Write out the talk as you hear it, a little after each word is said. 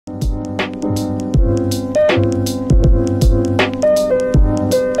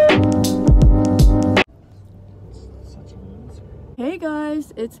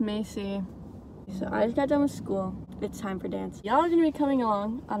guys, it's Macy. So I just got done with school. It's time for dance. Y'all are gonna be coming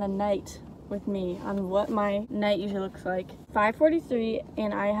along on a night with me on what my night usually looks like. 5:43,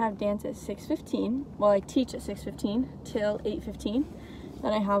 and I have dance at 6:15. Well, I teach at 6:15 till 8:15.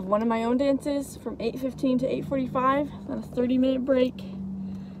 Then I have one of my own dances from 8:15 to 8:45. Then a 30-minute break.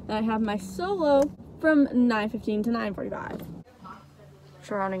 Then I have my solo from 9:15 to 9:45.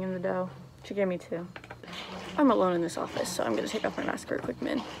 Surrounding in the dough. She gave me two. I'm alone in this office, so I'm gonna take off my mask for a quick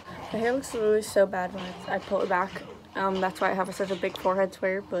minute. My hair looks literally so bad when I pull it back. That's why I have such a big forehead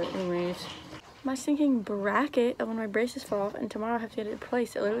square, but anyways. My stinking bracket of when my braces fall off, and tomorrow I have to get it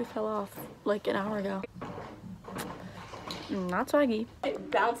replaced. It literally fell off like an hour ago. Not swaggy. It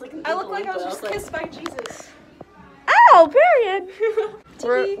bounced like an I look like I was just kissed by Jesus. Ow, period!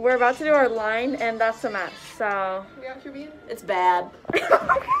 we're about to do our line, and that's a mess, so. It's bad.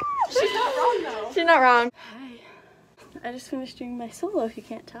 She's not wrong though. She's not wrong. Hi. I just finished doing my solo, if you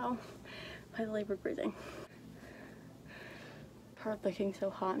can't tell, by the labor breathing. Heart looking so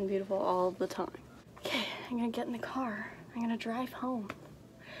hot and beautiful all the time. Okay, I'm gonna get in the car. I'm gonna drive home.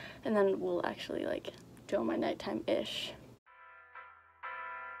 And then we'll actually like do my nighttime-ish.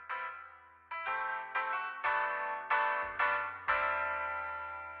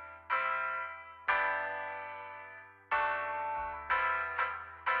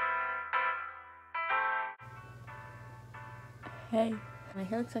 Hey, my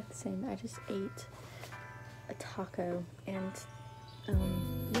hair looks like the same. I just ate a taco and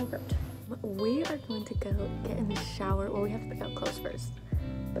yogurt. We are going to go get in the shower. Well, we have to pick out clothes first,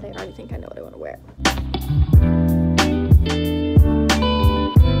 but I already think I know what I want to wear.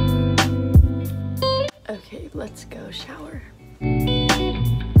 Okay, let's go shower.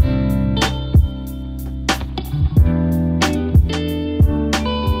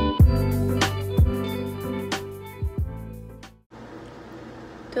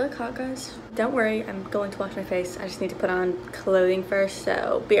 Do I look hot, guys? Don't worry, I'm going to wash my face. I just need to put on clothing first,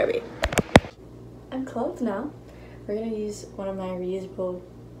 so BRB. I'm clothed now. We're gonna use one of my reusable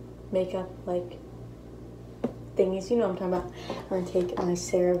makeup, like, thingies. You know what I'm talking about. I'm gonna take my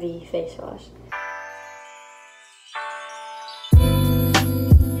CeraVe face wash.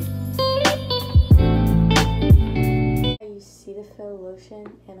 I use Cetaphil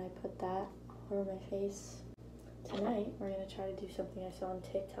lotion, and I put that all over my face. Tonight, we're gonna try to do something I saw on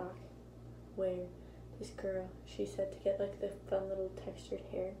TikTok where this girl, she said to get like the fun little textured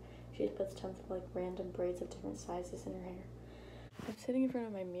hair, she just puts tons of like random braids of different sizes in her hair. I'm sitting in front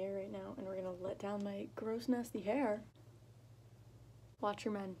of my mirror right now, and we're gonna let down my gross, nasty hair. Watch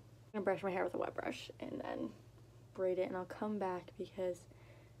your men. I'm gonna brush my hair with a wet brush and then braid it, and I'll come back because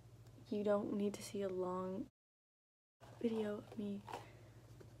you don't need to see a long video of me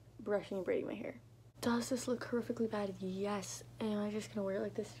brushing and braiding my hair. Does this look horrifically bad? Yes. Am I just gonna wear it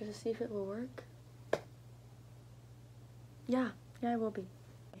like this just to see if it will work? Yeah, I will be.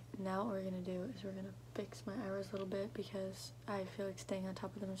 Now what we're gonna do is we're gonna fix my eyebrows a little bit because I feel like staying on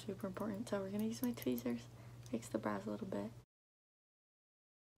top of them is super important. So we're gonna use my tweezers, fix the brows a little bit.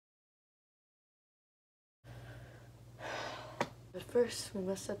 But first, we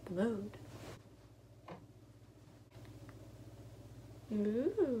must set the mood.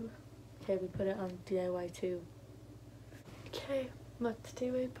 Ooh. Okay, we put it on DIY too. Okay, let's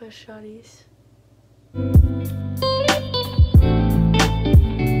do a push shotties.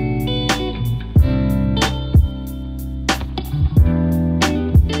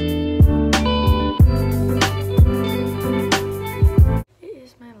 It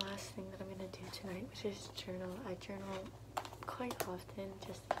is my last thing that I'm gonna do tonight, which is journal. I journal quite often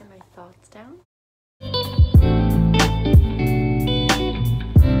just to get my thoughts down.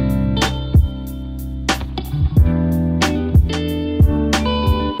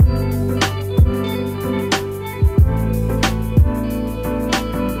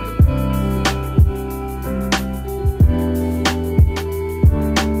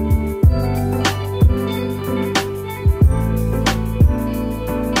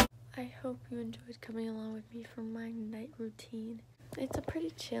 Coming along with me for my night routine. It's a pretty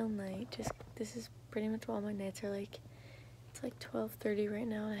chill night. This is pretty much what all my nights are like. It's like 12:30 right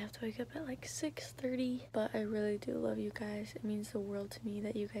now, and I have to wake up at like 6:30. But I really do love you guys. It means the world to me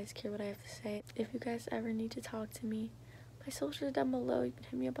that you guys care what I have to say. If you guys ever need to talk to me, my socials are down below. You can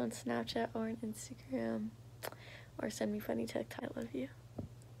hit me up on Snapchat or on Instagram, or send me funny TikTok. I love you.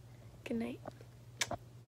 Good night.